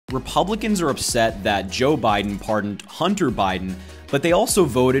Republicans are upset that Joe Biden pardoned Hunter Biden, but they also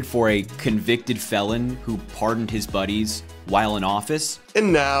voted for a convicted felon who pardoned his buddies while in office.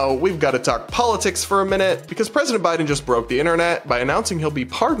 And now we've got to talk politics for a minute, because President Biden just broke the internet by announcing he'll be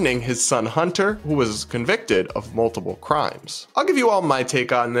pardoning his son Hunter, who was convicted of multiple crimes. I'll give you all my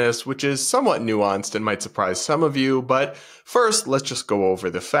take on this, which is somewhat nuanced and might surprise some of you, but first, let's just go over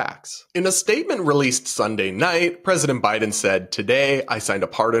the facts. In a statement released Sunday night, President Biden said, "Today, I signed a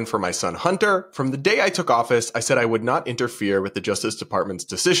pardon for my son Hunter. From the day I took office, I said I would not interfere with the Justice Department's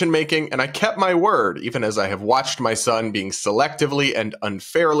decision-making, and I kept my word, even as I have watched my son being selectively and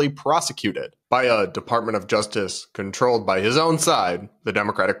unfairly prosecuted by a Department of Justice controlled by his own side, the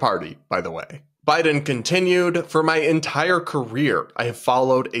Democratic Party, by the way." Biden continued, "For my entire career, I have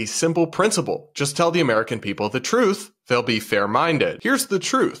followed a simple principle. Just tell the American people the truth. They'll be fair-minded. Here's the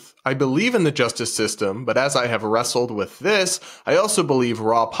truth. I believe in the justice system, but as I have wrestled with this, I also believe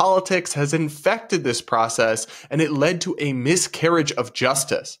raw politics has infected this process, and it led to a miscarriage of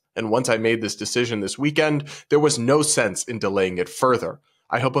justice. And once I made this decision this weekend, there was no sense in delaying it further.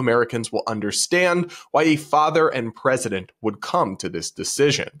 I hope Americans will understand why a father and president would come to this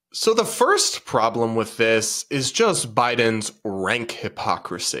decision." So the first problem with this is just Biden's rank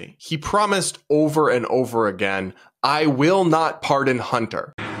hypocrisy. He promised over and over again, "I will not pardon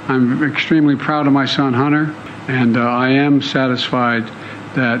Hunter." I'm extremely proud of my son Hunter, and I am satisfied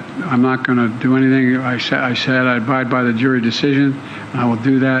that I'm not going to do anything. I said I abide by the jury decision, and I will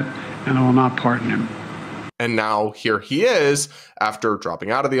do that, and I will not pardon him. And now here he is, after dropping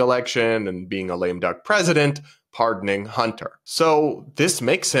out of the election and being a lame duck president, pardoning Hunter. So this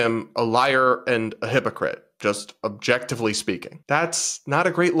makes him a liar and a hypocrite, just objectively speaking. That's not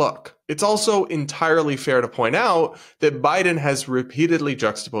a great look. It's also entirely fair to point out that Biden has repeatedly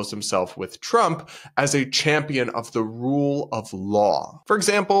juxtaposed himself with Trump as a champion of the rule of law. For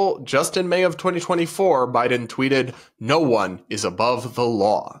example, just in May of 2024, Biden tweeted, "No one is above the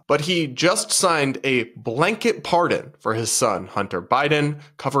law." But he just signed a blanket pardon for his son, Hunter Biden,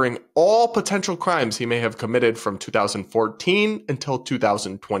 covering all potential crimes he may have committed from 2014 until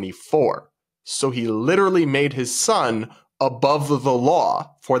 2024. So he literally made his son above the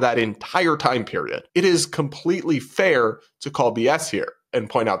law for that entire time period. It is completely fair to call BS here and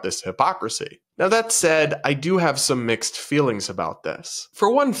point out this hypocrisy. Now that said, I do have some mixed feelings about this. For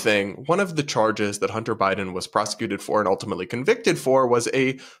one thing, one of the charges that Hunter Biden was prosecuted for and ultimately convicted for was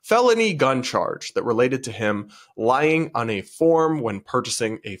a felony gun charge that related to him lying on a form when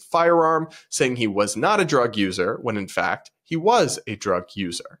purchasing a firearm, saying he was not a drug user, when in fact, he was a drug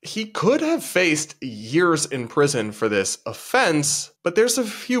user. He could have faced years in prison for this offense, but there's a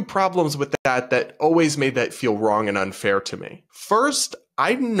few problems with that always made that feel wrong and unfair to me. First,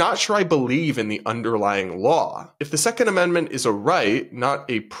 I'm not sure I believe in the underlying law. If the Second Amendment is a right, not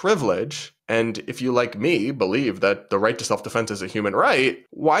a privilege, and if you, like me, believe that the right to self-defense is a human right,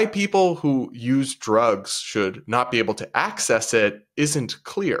 why people who use drugs should not be able to access it isn't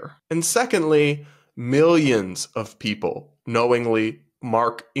clear. And secondly, millions of people knowingly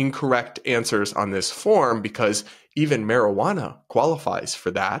mark incorrect answers on this form because even marijuana qualifies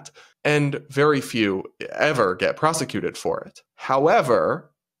for that, and very few ever get prosecuted for it.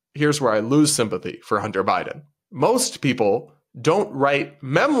 However, here's where I lose sympathy for Hunter Biden. Most people don't write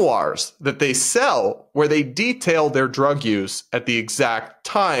memoirs that they sell where they detail their drug use at the exact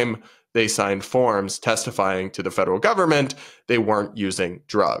time they signed forms testifying to the federal government they weren't using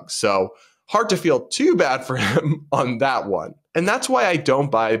drugs. So hard to feel too bad for him on that one. And that's why I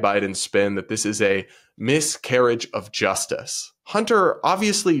don't buy Biden's spin that this is a miscarriage of justice. Hunter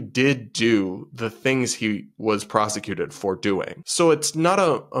obviously did do the things he was prosecuted for doing. So it's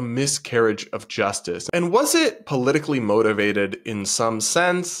not a miscarriage of justice. And was it politically motivated in some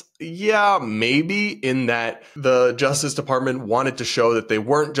sense? Yeah, maybe, in that the Justice Department wanted to show that they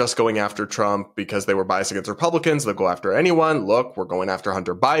weren't just going after Trump because they were biased against Republicans. They'll go after anyone. Look, we're going after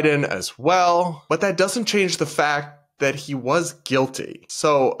Hunter Biden as well. But that doesn't change the fact that he was guilty.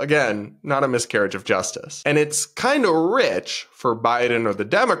 So again, not a miscarriage of justice. And it's kind of rich for Biden or the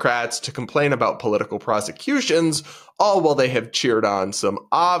Democrats to complain about political prosecutions, all while they have cheered on some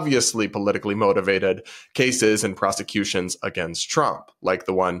obviously politically motivated cases and prosecutions against Trump, like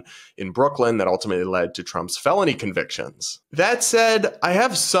the one in Brooklyn that ultimately led to Trump's felony convictions. That said, I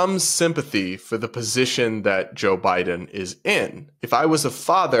have some sympathy for the position that Joe Biden is in. If I was a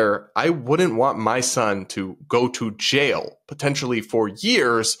father, I wouldn't want my son to go to jail, potentially for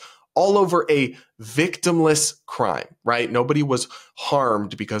years, all over a victimless crime, right? Nobody was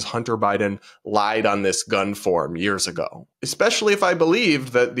harmed because Hunter Biden lied on this gun form years ago, especially if I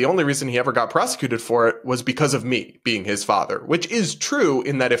believed that the only reason he ever got prosecuted for it was because of me being his father, which is true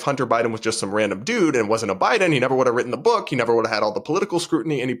in that if Hunter Biden was just some random dude and wasn't a Biden, he never would have written the book, he never would have had all the political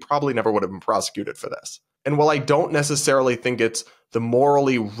scrutiny, and he probably never would have been prosecuted for this. And while I don't necessarily think it's the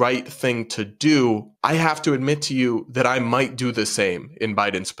morally right thing to do, I have to admit to you that I might do the same in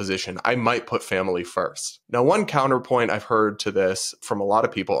Biden's position. I might put family first. Now, one counterpoint I've heard to this from a lot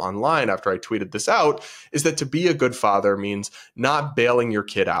of people online after I tweeted this out is that to be a good father means not bailing your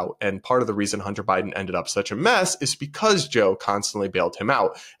kid out. And part of the reason Hunter Biden ended up such a mess is because Joe constantly bailed him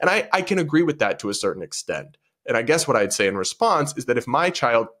out. And I can agree with that to a certain extent. And I guess what I'd say in response is that if my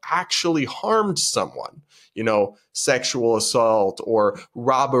child actually harmed someone, sexual assault or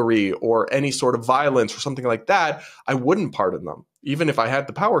robbery or any sort of violence or something like that, I wouldn't pardon them. Even if I had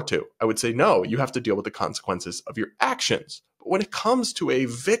the power to, I would say, no, you have to deal with the consequences of your actions. But when it comes to a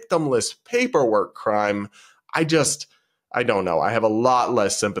victimless paperwork crime, I don't know. I have a lot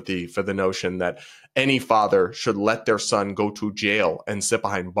less sympathy for the notion that any father should let their son go to jail and sit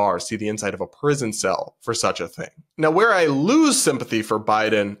behind bars, see the inside of a prison cell for such a thing. Now, where I lose sympathy for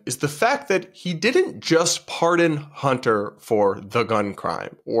Biden is the fact that he didn't just pardon Hunter for the gun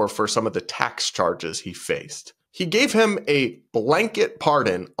crime or for some of the tax charges he faced. He gave him a blanket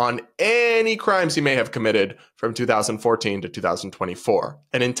pardon on any crimes he may have committed from 2014 to 2024,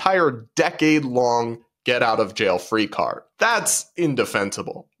 an entire decade-long get out of jail free card. That's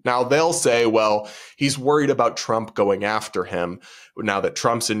indefensible. Now they'll say, well, he's worried about Trump going after him now that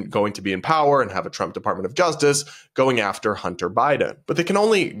Trump's going to be in power and have a Trump Department of Justice going after Hunter Biden. But they can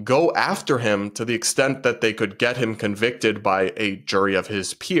only go after him to the extent that they could get him convicted by a jury of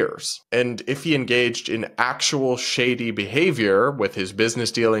his peers. And if he engaged in actual shady behavior with his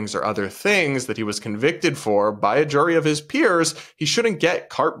business dealings or other things that he was convicted for by a jury of his peers, he shouldn't get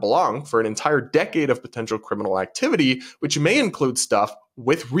carte blanche for an entire decade of potential criminal activity, which may include stuff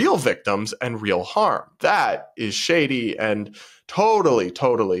with real victims and real harm. That is shady and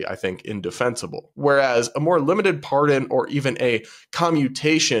totally, I think, indefensible. Whereas a more limited pardon or even a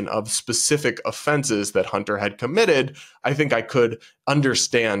commutation of specific offenses that Hunter had committed, I think I could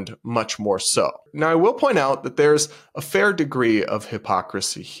understand much more so. Now, I will point out that there's a fair degree of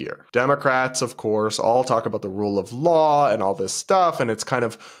hypocrisy here. Democrats, of course, all talk about the rule of law and all this stuff, and it's kind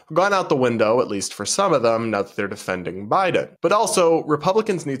of gone out the window, at least for some of them, now that they're defending Biden. But also,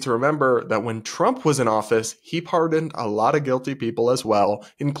 Republicans need to remember that when Trump was in office, he pardoned a lot of guilty people as well,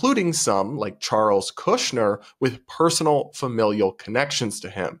 including some, like Charles Kushner, with personal familial connections to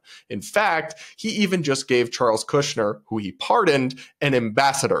him. In fact, he even just gave Charles Kushner, who he pardoned, an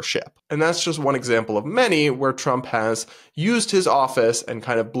ambassadorship. And that's just one example of many where Trump has used his office and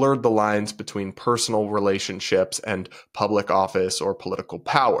kind of blurred the lines between personal relationships and public office or political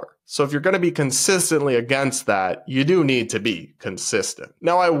power. So if you're going to be consistently against that, you do need to be consistent.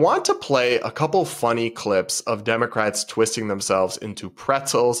 Now, I want to play a couple funny clips of Democrats twisting themselves into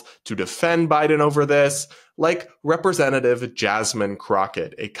pretzels to defend Biden over this, like Representative Jasmine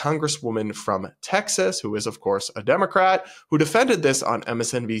Crockett, a congresswoman from Texas, who is, of course, a Democrat, who defended this on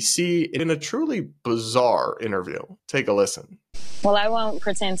MSNBC in a truly bizarre interview. Take a listen. Well, I won't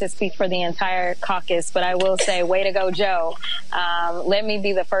pretend to speak for the entire caucus, but I will say, way to go, Joe. Let me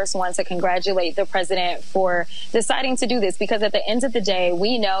be the first one to congratulate the president for deciding to do this, because at the end of the day,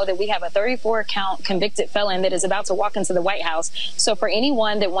 we know that we have a 34-count convicted felon that is about to walk into the White House. So for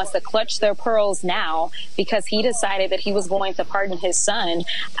anyone that wants to clutch their pearls now because he decided that he was going to pardon his son,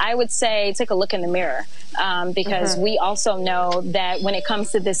 I would say take a look in the mirror, because we also know that when it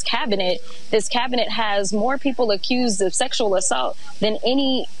comes to this cabinet has more people accused of sexual assault than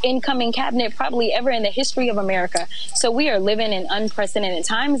any incoming cabinet probably ever in the history of America. So we are living in unprecedented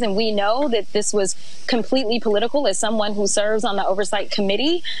times, and we know that this was completely political. As someone who serves on the Oversight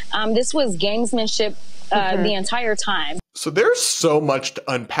Committee, this was gamesmanship the entire time. So there's so much to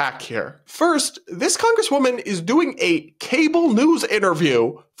unpack here. First, this congresswoman is doing a cable news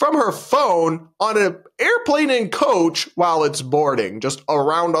interview from her phone on an airplane in coach while it's boarding, just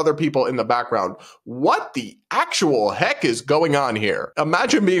around other people in the background. What the actual heck is going on here?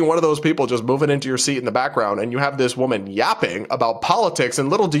 Imagine being one of those people just moving into your seat in the background and you have this woman yapping about politics, and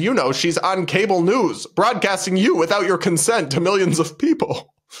little do you know, she's on cable news, broadcasting you without your consent to millions of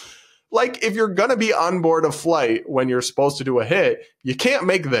people. Like, if you're going to be on board a flight when you're supposed to do a hit, you can't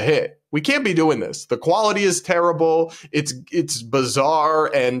make the hit. We can't be doing this. The quality is terrible. It's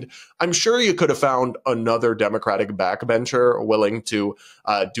bizarre. And I'm sure you could have found another Democratic backbencher willing to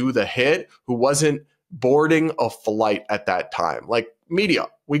do the hit who wasn't boarding a flight at that time. Like, media,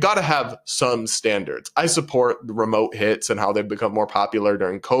 we got to have some standards. I support the remote hits and how they've become more popular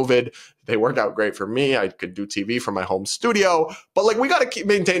during COVID. They work out great for me. I could do TV from my home studio, but like we got to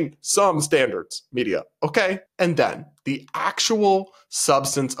maintain some standards, media, okay? And then the actual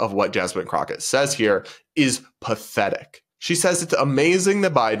substance of what Jasmine Crockett says here is pathetic. She says it's amazing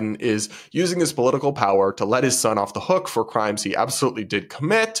that Biden is using his political power to let his son off the hook for crimes he absolutely did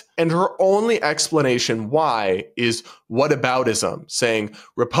commit. And her only explanation why is whataboutism, saying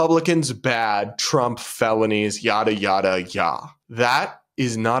Republicans bad, Trump felonies, yada, yada, yada. That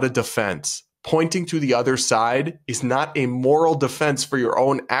is not a defense. Pointing to the other side is not a moral defense for your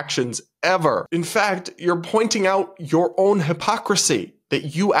own actions ever. In fact, you're pointing out your own hypocrisy.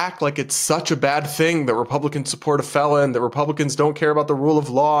 That you act like it's such a bad thing that Republicans support a felon, that Republicans don't care about the rule of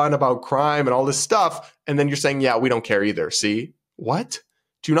law and about crime and all this stuff. And then you're saying, yeah, we don't care either. See? What?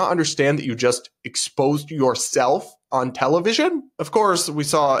 Do you not understand that you just exposed yourself on television? Of course, we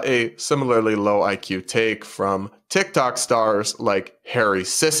saw a similarly low IQ take from TikTok stars like Harry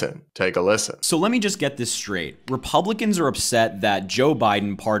Sisson. Take a listen. So let me just get this straight. Republicans are upset that Joe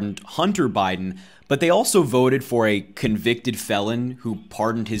Biden pardoned Hunter Biden, but they also voted for a convicted felon who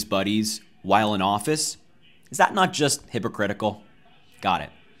pardoned his buddies while in office. Is that not just hypocritical? Got it.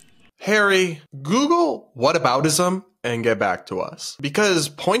 Harry, Google whataboutism and get back to us. Because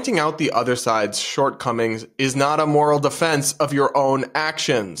pointing out the other side's shortcomings is not a moral defense of your own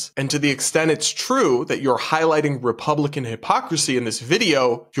actions. And to the extent it's true that you're highlighting Republican hypocrisy in this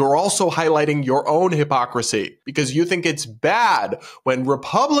video, you're also highlighting your own hypocrisy because you think it's bad when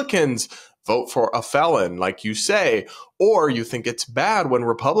Republicans vote for a felon, like you say, or you think it's bad when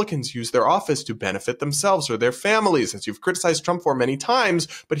Republicans use their office to benefit themselves or their families, as you've criticized Trump for many times.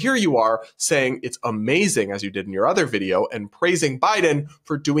 But here you are saying it's amazing, as you did in your other video, and praising Biden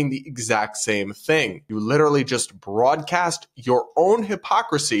for doing the exact same thing. You literally just broadcast your own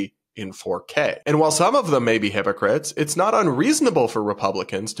hypocrisy in 4K. And while some of them may be hypocrites, it's not unreasonable for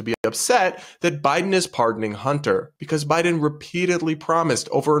Republicans to be upset that Biden is pardoning Hunter, because Biden repeatedly promised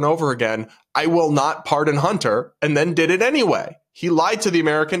over and over again, I will not pardon Hunter, and then did it anyway. He lied to the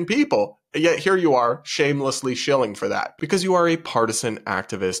American people. Yet here you are, shamelessly shilling for that, because you are a partisan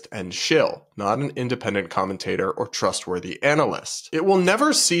activist and shill, not an independent commentator or trustworthy analyst. It will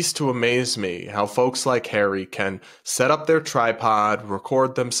never cease to amaze me how folks like Harry can set up their tripod,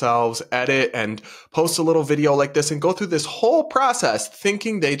 record themselves, edit, and post a little video like this and go through this whole process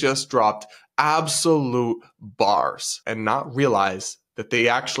thinking they just dropped absolute bars and not realize that they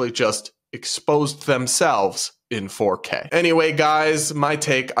actually just exposed themselves in 4K. Anyway, guys, my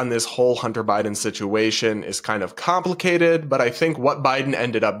take on this whole Hunter Biden situation is kind of complicated, but I think what Biden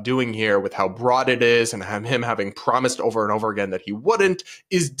ended up doing here with how broad it is and him having promised over and over again that he wouldn't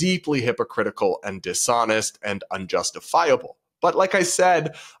is deeply hypocritical and dishonest and unjustifiable. But like I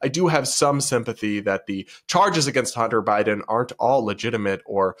said, I do have some sympathy that the charges against Hunter Biden aren't all legitimate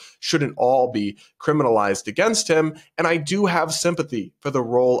or shouldn't all be criminalized against him. And I do have sympathy for the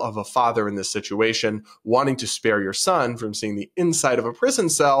role of a father in this situation, wanting to spare your son from seeing the inside of a prison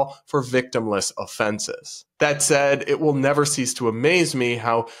cell for victimless offenses. That said, it will never cease to amaze me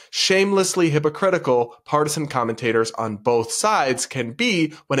how shamelessly hypocritical partisan commentators on both sides can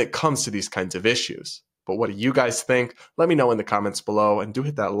be when it comes to these kinds of issues. But what do you guys think? Let me know in the comments below, and do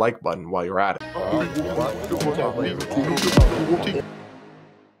hit that like button while you're at it.